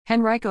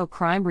Henrico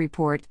Crime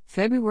Report,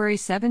 February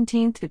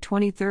 17 to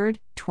 23,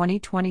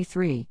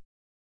 2023.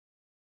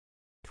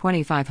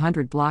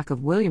 2500 block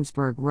of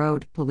Williamsburg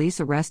Road,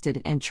 police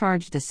arrested and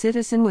charged a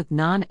citizen with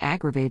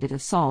non-aggravated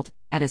assault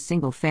at a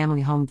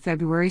single-family home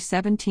February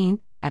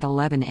 17 at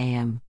 11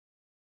 a.m.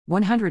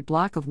 100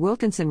 block of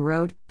Wilkinson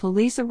Road,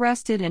 police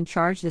arrested and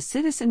charged a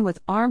citizen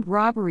with armed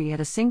robbery at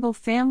a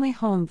single-family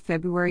home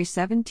February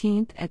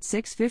 17 at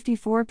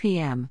 6:54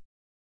 p.m.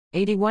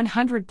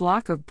 8100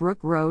 block of Brook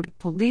Road,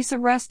 police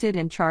arrested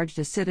and charged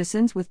a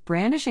citizen with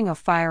brandishing a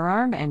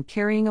firearm and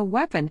carrying a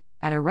weapon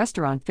at a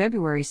restaurant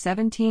February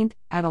 17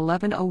 at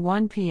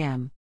 11:01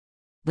 p.m.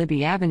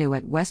 Libby Avenue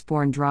at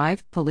Westbourne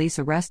Drive, police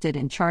arrested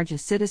and charged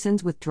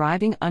citizens with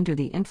driving under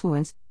the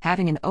influence,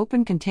 having an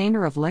open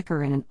container of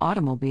liquor in an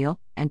automobile,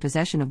 and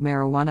possession of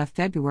marijuana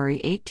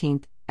February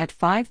 18 at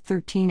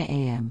 5:13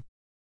 a.m.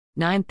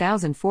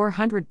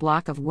 9400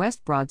 block of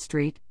West Broad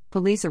Street,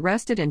 police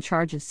arrested and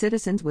charged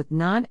citizens with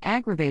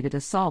non-aggravated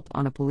assault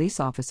on a police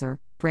officer,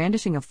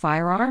 brandishing a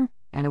firearm,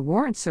 and a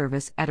warrant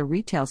service at a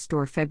retail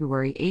store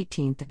February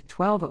 18 at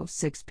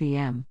 12:06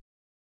 p.m.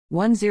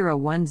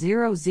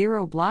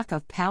 10100 block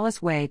of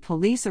Palace Way,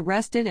 police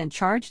arrested and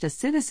charged a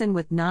citizen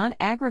with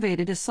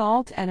non-aggravated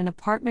assault at an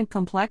apartment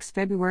complex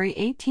February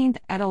 18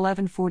 at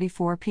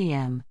 11:44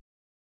 p.m.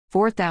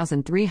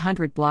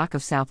 4300 block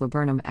of South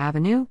Laburnum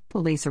Avenue,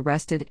 police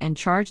arrested and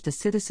charged a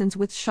citizen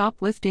with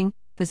shoplifting,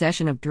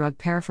 possession of drug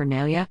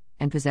paraphernalia,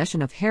 and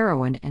possession of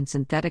heroin and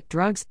synthetic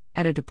drugs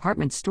at a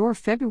department store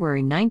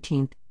February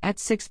 19 at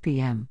 6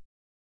 p.m.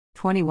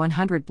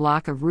 2100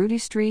 block of Rudy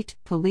Street,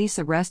 police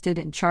arrested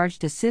and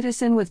charged a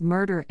citizen with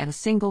murder at a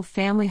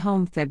single-family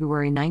home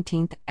February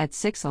 19 at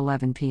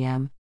 6:11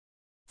 p.m.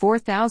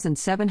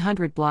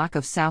 4700 block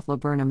of South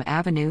Laburnum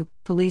Avenue,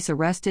 police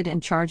arrested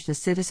and charged a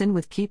citizen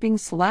with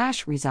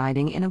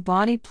keeping/residing in a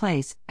bawdy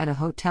place at a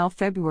hotel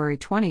February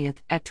 20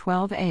 at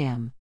 12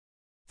 a.m.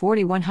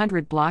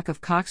 4100 block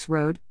of Cox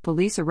Road,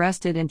 police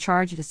arrested and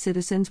charged a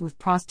citizen with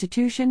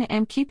prostitution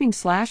and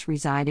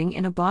keeping/residing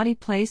in a bawdy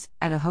place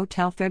at a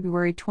hotel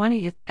February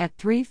 20 at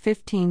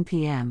 3:15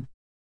 p.m.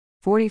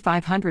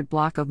 4500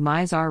 block of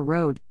Mizar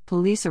Road,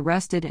 police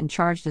arrested and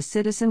charged a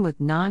citizen with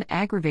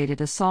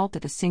non-aggravated assault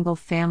at a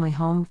single-family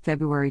home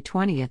February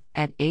 20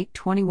 at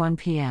 8:21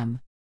 p.m.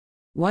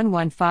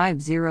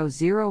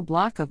 11500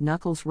 block of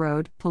Knuckles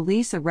Road,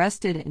 police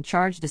arrested and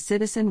charged a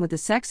citizen with a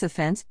sex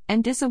offense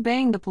and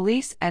disobeying the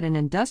police at an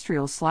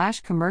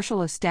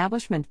industrial/commercial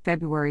establishment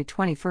February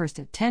 21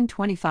 at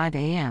 10:25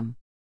 a.m.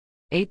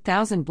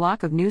 8000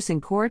 block of Newson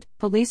Court,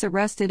 police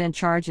arrested and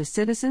charged a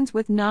citizen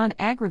with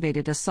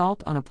non-aggravated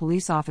assault on a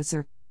police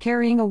officer,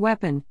 carrying a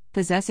weapon,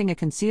 possessing a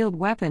concealed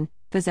weapon,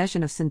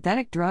 possession of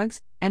synthetic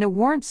drugs, and a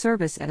warrant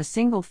service at a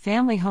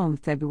single-family home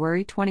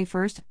February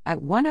 21 at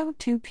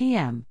 1:02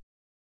 p.m.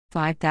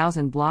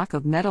 5000 block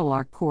of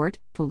Meadowlark Court,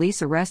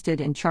 police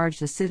arrested and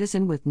charged a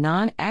citizen with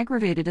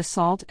non-aggravated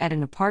assault at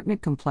an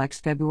apartment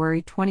complex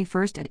February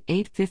 21 at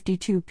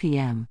 8:52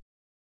 p.m.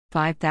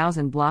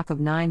 5000 block of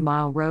 9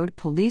 Mile Road,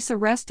 police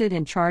arrested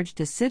and charged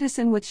a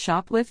citizen with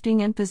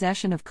shoplifting and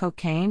possession of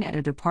cocaine at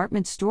a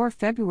department store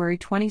February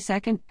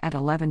 22 at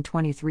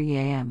 11:23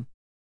 a.m.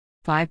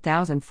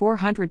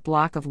 5400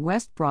 block of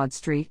West Broad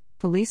Street,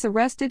 police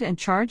arrested and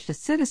charged a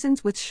citizen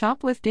with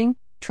shoplifting,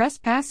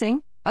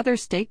 trespassing, other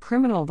state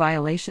criminal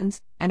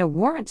violations, and a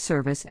warrant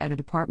service at a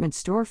department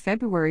store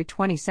February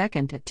 22 at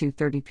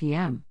 2:30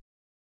 p.m.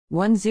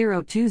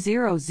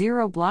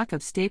 10200 block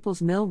of Staples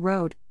Mill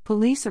Road,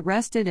 police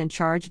arrested and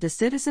charged a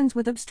citizen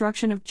with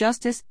obstruction of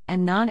justice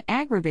and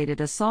non-aggravated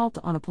assault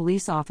on a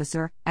police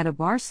officer at a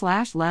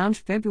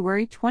bar/lounge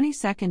February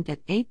 22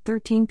 at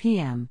 8:13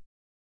 p.m.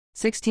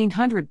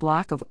 1600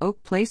 block of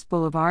Oak Place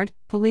Boulevard,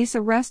 police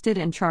arrested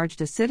and charged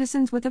a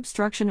citizen with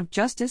obstruction of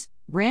justice,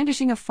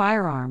 brandishing a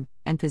firearm,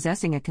 and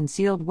possessing a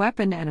concealed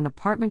weapon at an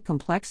apartment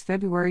complex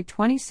February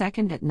 22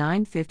 at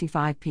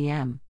 9:55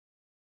 p.m.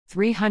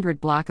 300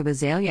 block of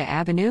Azalea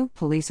Avenue,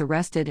 police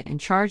arrested and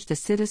charged a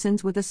citizen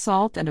with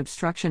assault and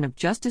obstruction of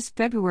justice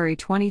February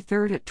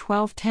 23 at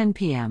 12:10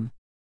 p.m.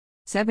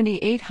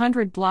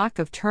 7800 block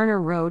of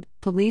Turner Road,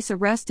 police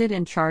arrested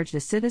and charged a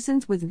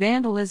citizen with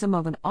vandalism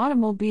of an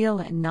automobile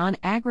and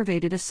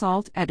non-aggravated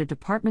assault at a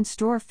department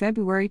store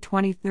February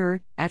 23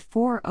 at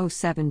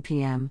 4:07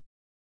 p.m.